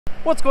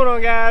What's going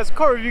on, guys?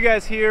 Car Review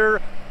Guys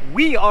here.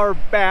 We are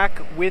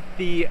back with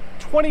the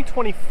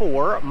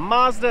 2024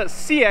 Mazda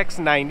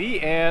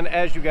CX90, and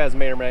as you guys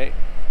may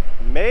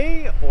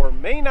or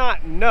may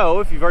not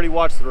know, if you've already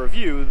watched the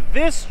review,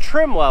 this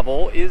trim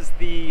level is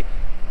the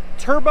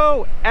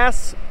Turbo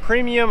S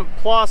Premium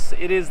Plus.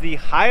 It is the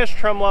highest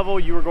trim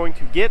level you are going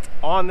to get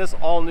on this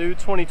all-new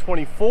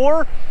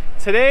 2024.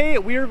 Today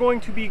we are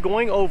going to be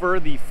going over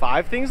the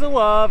 5 things to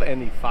love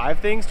and the 5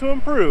 things to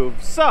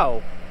improve.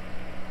 So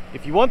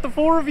if you want the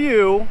full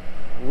review,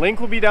 link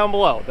will be down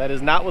below. That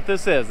is not what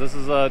this is. This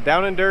is a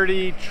down and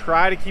dirty,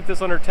 try to keep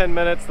this under 10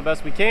 minutes the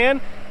best we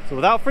can. So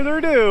without further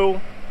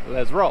ado,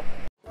 let's roll.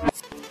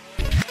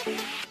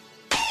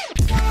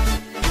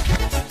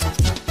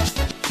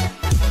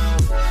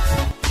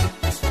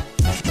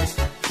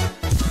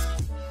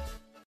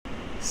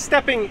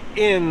 Stepping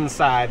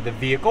inside the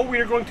vehicle, we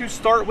are going to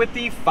start with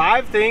the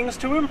 5 things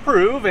to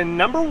improve, and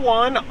number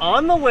 1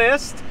 on the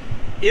list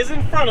is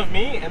in front of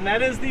me, and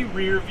that is the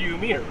rear view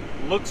mirror.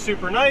 Looks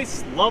super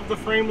nice, love the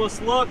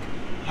frameless look,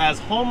 has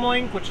home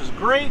link, which is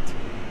great.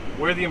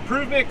 Where the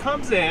improvement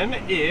comes in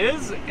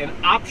is an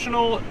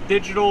optional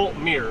digital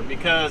mirror,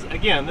 because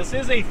again, this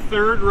is a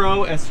 3rd row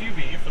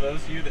SUV, for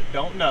those of you that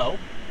don't know.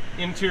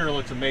 Interior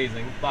looks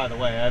amazing, by the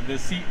way. I have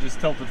this seat just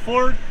tilted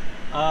forward.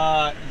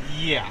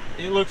 Yeah,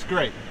 it looks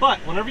great. But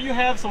whenever you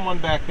have someone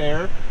back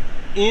there,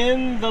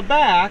 in the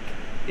back,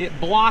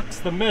 it blocks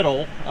the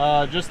middle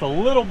just a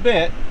little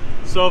bit.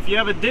 So if you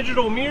have a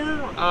digital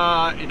mirror,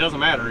 it doesn't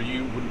matter.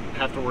 You wouldn't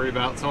have to worry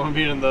about someone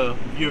being in the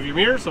view of your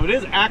mirror. So it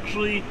is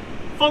actually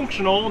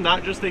functional,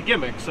 not just a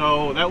gimmick.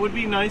 So that would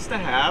be nice to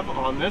have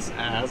on this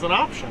as an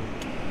option.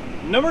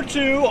 Number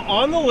 2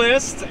 on the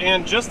list,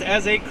 and just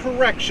as a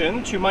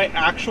correction to my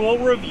actual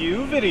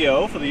review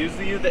video, for those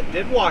of you that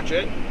did watch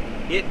it,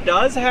 it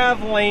does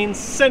have lane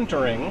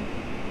centering,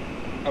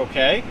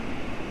 okay?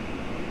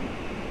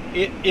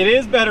 It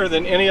is better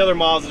than any other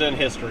Mazda in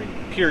history,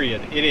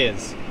 period. It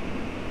is.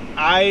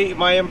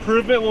 My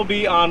improvement will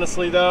be,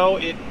 honestly though,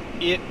 it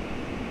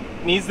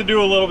needs to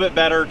do a little bit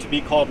better to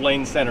be called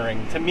lane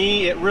centering. To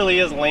me, it really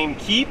is lane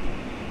keep,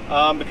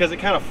 because it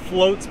kind of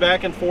floats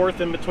back and forth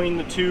in between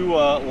the 2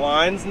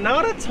 lines.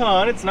 Not a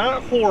ton, it's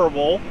not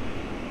horrible,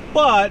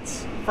 but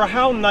for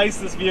how nice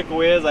this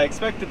vehicle is, I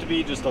expect it to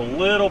be just a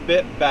little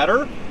bit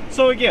better.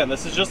 So again,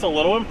 this is just a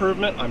little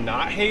improvement. I'm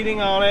not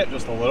hating on it,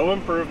 just a little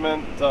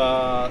improvement.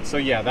 So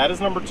yeah, that is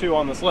number 2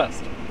 on this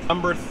list.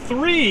 Number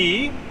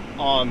 3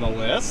 on the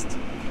list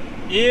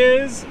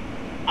is,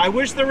 I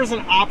wish there was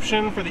an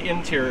option for the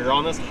interior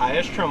on this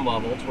highest trim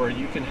level to where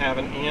you can have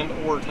an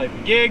and/or type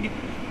of gig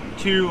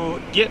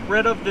to get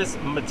rid of this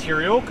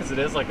material, because it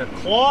is like a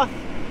cloth,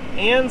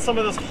 and some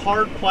of this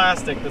hard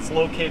plastic that's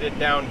located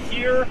down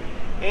here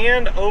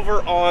and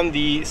over on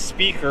the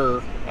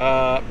speaker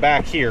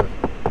back here.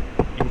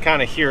 You can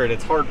kind of hear it,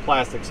 it's hard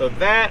plastic. So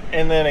that,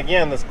 and then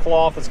again, this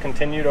cloth is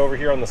continued over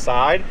here on the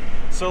side.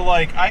 So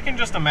like, I can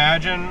just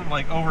imagine,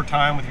 like over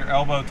time with your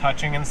elbow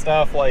touching and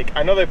stuff, like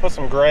I know they put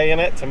some gray in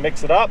it to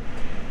mix it up,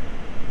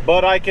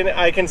 but I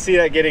can see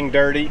that getting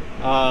dirty.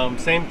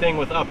 Same thing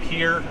with up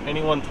here,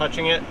 anyone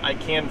touching it, I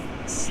can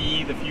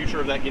see the future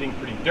of that getting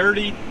pretty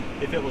dirty.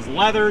 If it was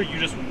leather, you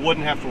just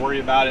wouldn't have to worry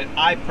about it.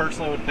 I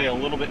personally would pay a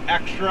little bit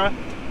extra.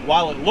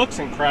 While it looks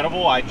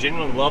incredible, I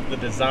genuinely love the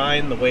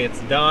design, the way it's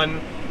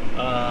done.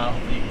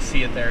 Hopefully you can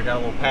see it there, got a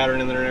little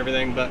pattern in there and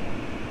everything, but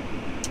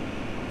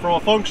from a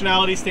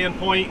functionality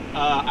standpoint,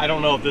 I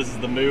don't know if this is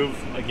the move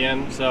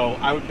again, so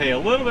I would pay a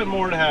little bit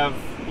more to have,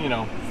 you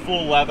know,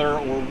 full leather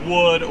or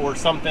wood or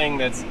something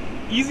that's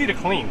easy to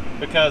clean,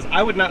 because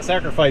I would not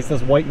sacrifice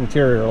this white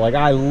interior. Like,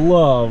 I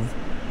love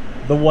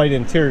the white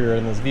interior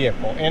in this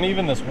vehicle, and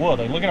even this wood.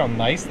 Like, look at how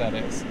nice that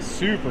is.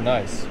 Super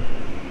nice.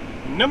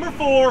 Number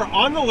 4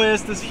 on the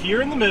list is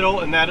here in the middle,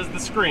 and that is the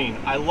screen.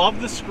 I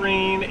love the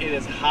screen. It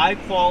is high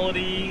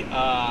quality.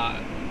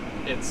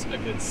 It's a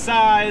good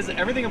size,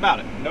 everything about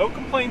it. No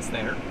complaints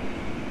there.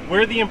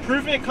 Where the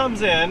improvement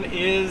comes in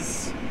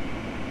is,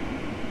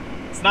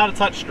 it's not a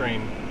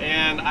touchscreen,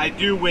 and I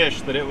do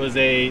wish that it was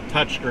a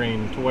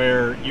touchscreen to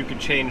where you could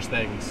change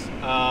things.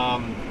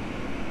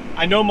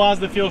 I know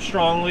Mazda feels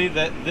strongly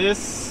that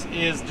this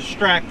is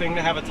distracting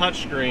to have a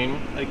touchscreen.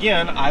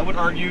 Again, I would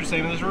argue,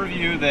 same in this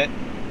review, that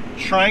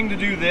trying to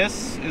do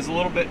this is a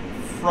little bit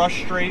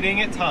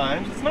frustrating at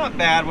times. It's not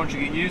bad once you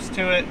get used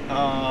to it.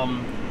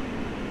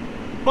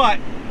 But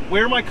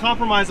where my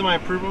compromise and my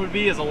improvement would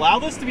be is allow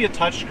this to be a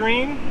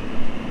touchscreen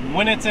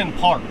when it's in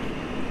park.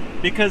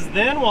 Because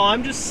then while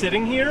I'm just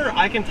sitting here,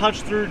 I can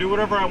touch through, do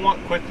whatever I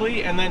want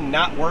quickly, and then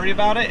not worry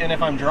about it. And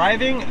if I'm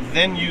driving,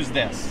 then use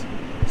this.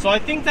 So I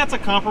think that's a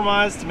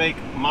compromise to make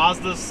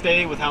Mazda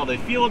stay with how they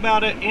feel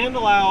about it and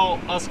allow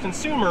us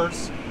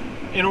consumers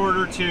in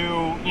order to,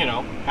 you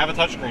know, have a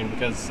touchscreen,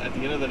 because at the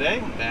end of the day,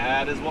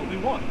 that is what we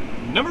want.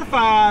 Number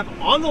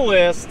 5 on the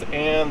list,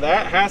 and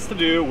that has to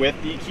do with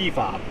the key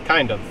fob,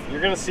 kind of.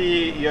 You're gonna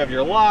see you have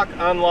your lock,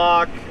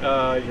 unlock,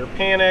 your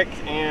panic,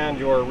 and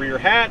your rear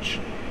hatch.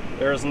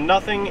 There's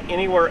nothing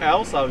anywhere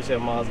else. Obviously a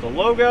Mazda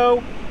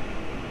logo.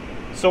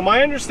 So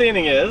my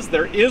understanding is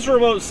there is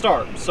remote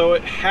start. So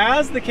it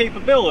has the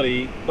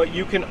capability, but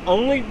you can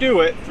only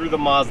do it through the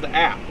Mazda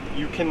app.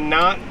 You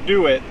cannot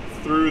do it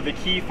through the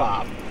key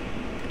fob.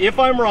 If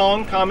I'm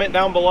wrong, comment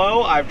down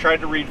below. I've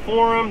tried to read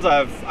forums,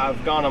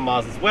 I've gone on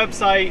Mazda's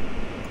website.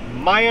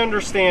 My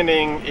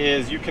understanding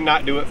is you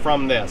cannot do it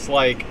from this.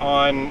 Like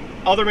on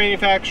other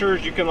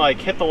manufacturers, you can like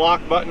hit the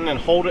lock button and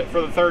hold it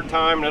for the third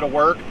time and it'll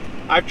work.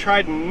 I've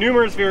tried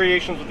numerous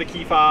variations with the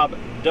key fob.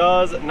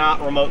 Does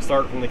not remote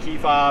start from the key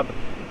fob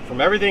from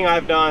everything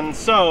I've done.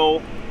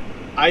 So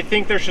I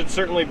think there should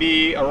certainly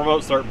be a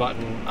remote start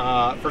button.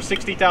 For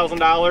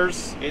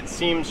 $60,000, it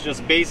seems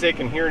just basic,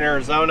 and here in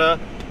Arizona,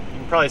 you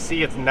can probably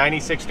see it's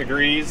 96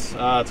 degrees.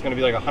 It's gonna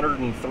be like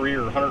 103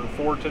 or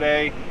 104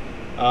 today.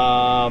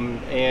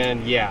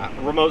 And yeah,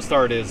 remote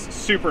start is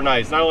super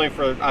nice, not only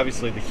for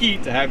obviously the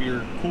heat to have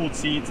your cooled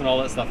seats and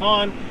all that stuff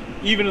on,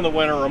 even in the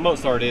winter, remote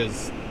start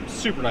is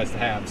super nice to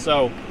have.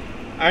 So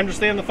I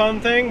understand the fun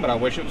thing, but I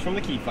wish it was from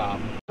the key fob.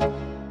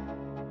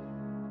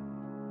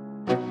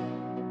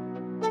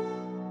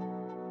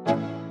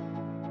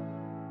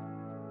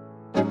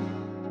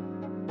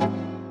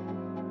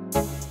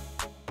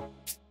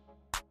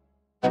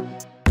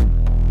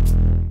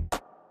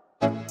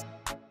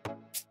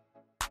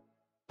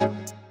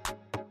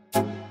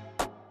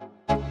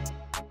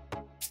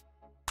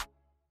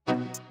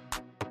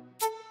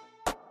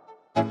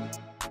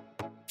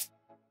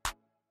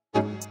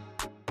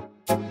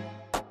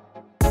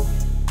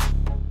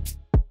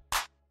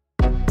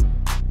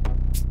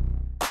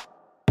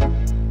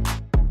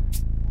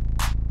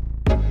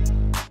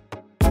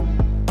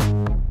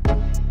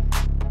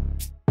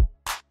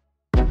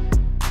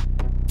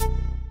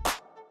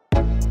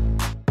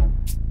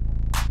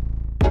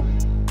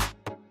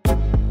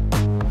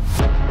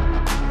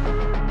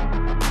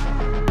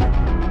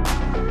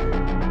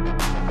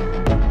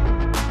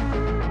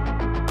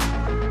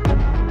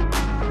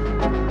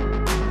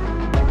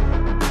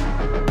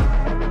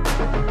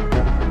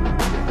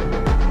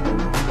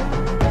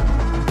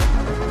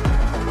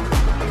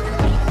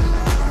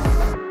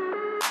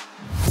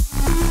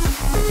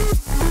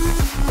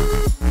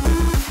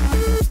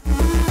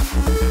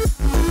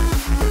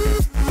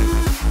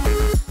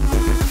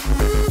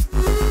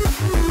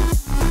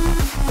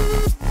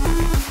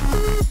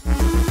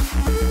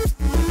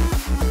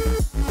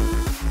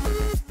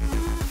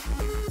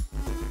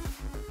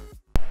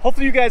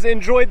 Hopefully you guys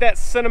enjoyed that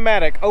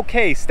cinematic.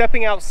 Okay,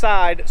 stepping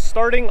outside,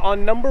 starting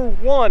on number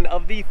 1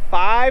 of the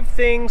 5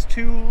 things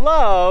to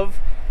love,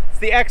 it's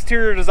the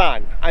exterior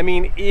design. I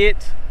mean,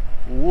 it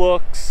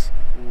looks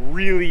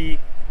really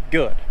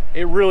good.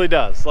 It really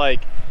does.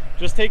 Like,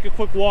 just take a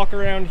quick walk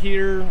around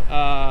here.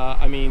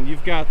 I mean,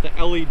 you've got the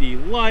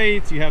LED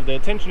lights, you have the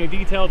attention to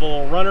detail, the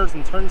little runners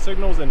and turn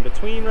signals in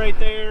between right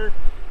there.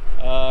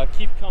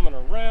 Keep coming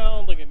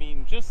around. Like, I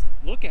mean, just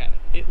look at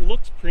it. It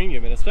looks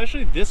premium, and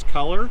especially this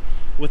color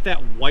with that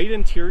white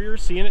interior,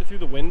 seeing it through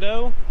the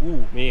window.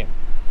 Ooh, man.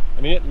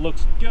 I mean, it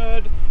looks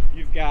good.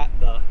 You've got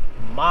the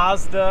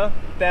Mazda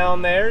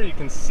down there. You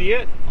can see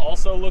it.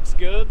 Also looks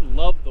good.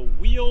 Love the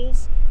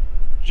wheels.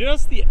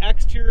 Just the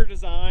exterior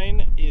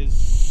design is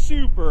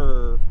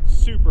super,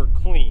 super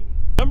clean.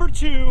 Number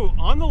 2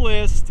 on the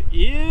list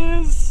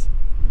is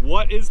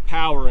what is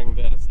powering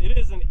this. It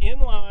is an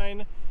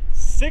inline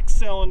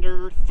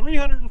 6-cylinder,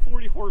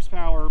 340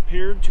 horsepower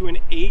paired to an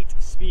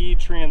 8-speed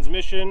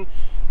transmission.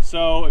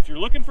 So if you're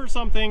looking for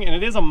something, and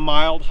it is a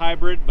mild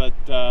hybrid, but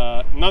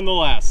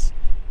nonetheless,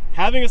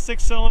 having a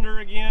 6-cylinder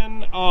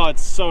again, oh,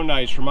 it's so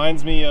nice.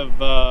 Reminds me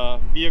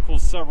of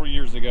vehicles several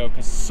years ago,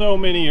 because so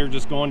many are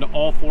just going to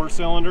all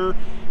 4-cylinder,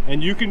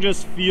 and you can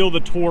just feel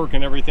the torque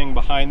and everything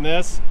behind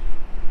this.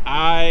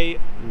 I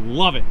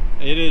love it.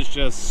 It is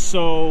just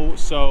so,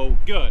 so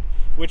good.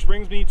 Which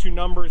brings me to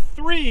number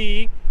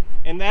 3,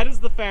 and that is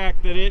the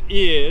fact that it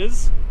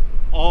is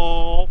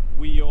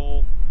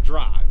all-wheel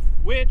drive,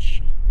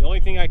 which the only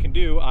thing I can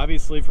do,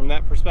 obviously, from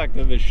that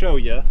perspective is show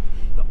you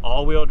the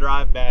all-wheel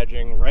drive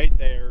badging right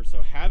there.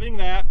 So having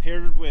that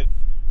paired with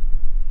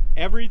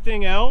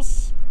everything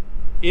else,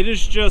 it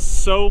is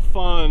just so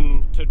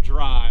fun to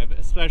drive,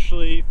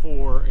 especially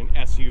for an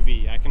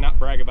SUV. I cannot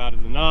brag about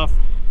it enough.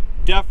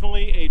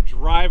 Definitely a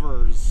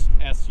driver's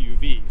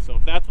SUV. So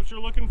if that's what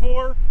you're looking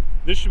for,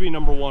 this should be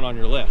number 1 on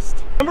your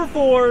list. Number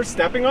 4,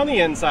 stepping on the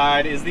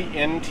inside, is the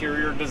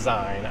interior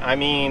design. I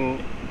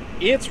mean,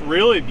 it's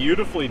really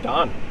beautifully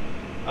done.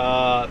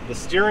 The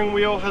steering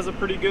wheel has a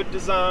pretty good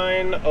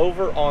design.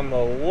 Over on the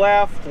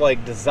left,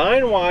 like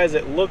design-wise,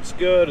 it looks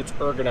good. It's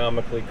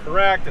ergonomically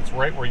correct. It's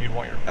right where you'd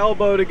want your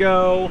elbow to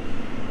go.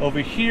 Over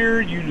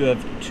here, you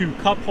have 2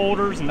 cup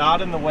holders,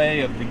 not in the way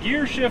of the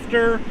gear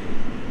shifter.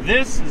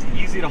 This is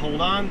easy to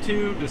hold on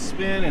to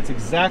spin. It's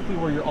exactly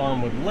where your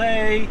arm would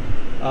lay.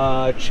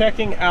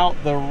 Checking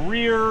out the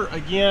rear,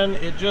 again,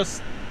 it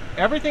just,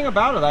 everything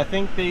about it, I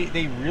think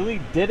they really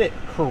did it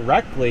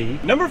correctly.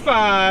 Number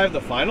 5,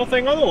 the final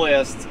thing on the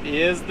list,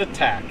 is the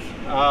tech.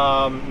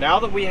 Now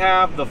that we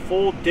have the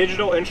full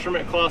digital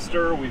instrument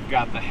cluster, we've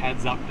got the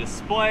heads-up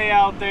display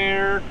out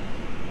there.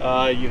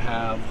 You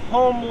have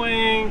home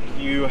link,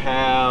 you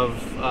have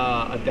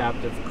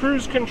adaptive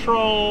cruise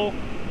control.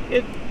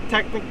 It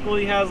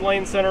technically has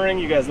lane centering.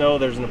 You guys know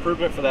there's an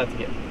improvement for that to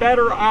get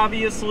better,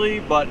 obviously,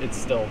 but it's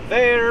still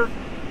there.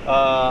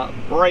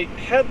 Bright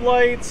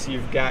headlights,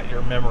 you've got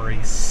your memory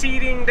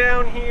seating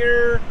down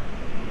here.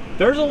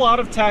 There's a lot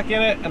of tech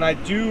in it, and I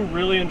do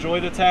really enjoy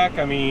the tech.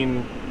 I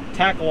mean,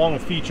 tech along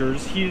with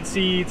features: heated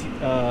seats,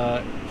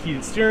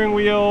 heated steering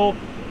wheel,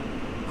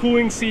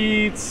 cooling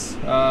seats.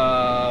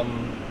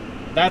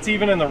 That's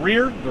even in the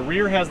rear. The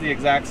rear has the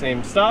exact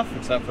same stuff,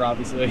 except for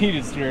obviously a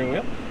heated steering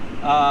wheel.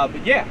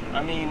 But yeah,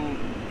 I mean,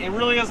 it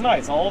really is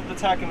nice. All of the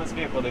tech in this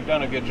vehicle, they've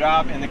done a good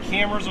job, and the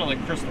cameras are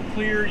like crystal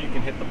clear. You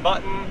can hit the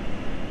button.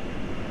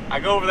 I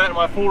go over that in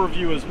my full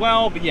review as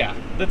well, but yeah,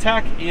 the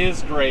tech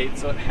is great,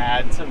 so it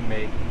had to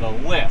make the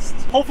list.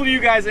 Hopefully you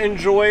guys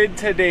enjoyed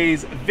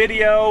today's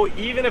video.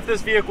 Even if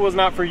this vehicle is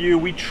not for you,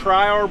 we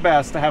try our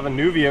best to have a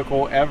new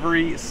vehicle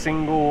every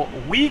single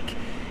week.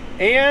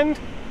 And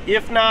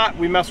if not,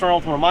 we mess around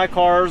with one of my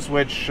cars,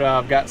 which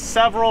I've got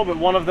several, but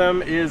one of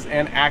them is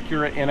an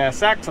Acura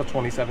NSX, a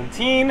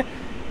 2017.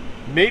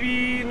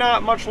 Maybe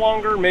not much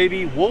longer,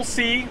 maybe. We'll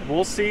see.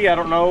 We'll see. I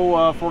don't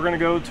know if we're going to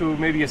go to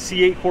maybe a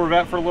C8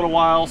 Corvette for a little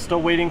while.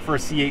 Still waiting for a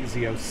C8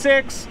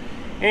 Z06.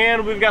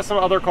 And we've got some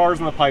other cars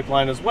in the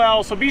pipeline as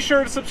well. So be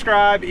sure to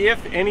subscribe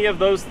if any of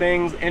those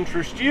things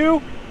interest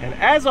you. And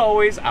as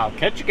always, I'll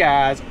catch you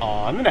guys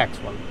on the next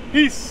one.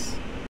 Peace.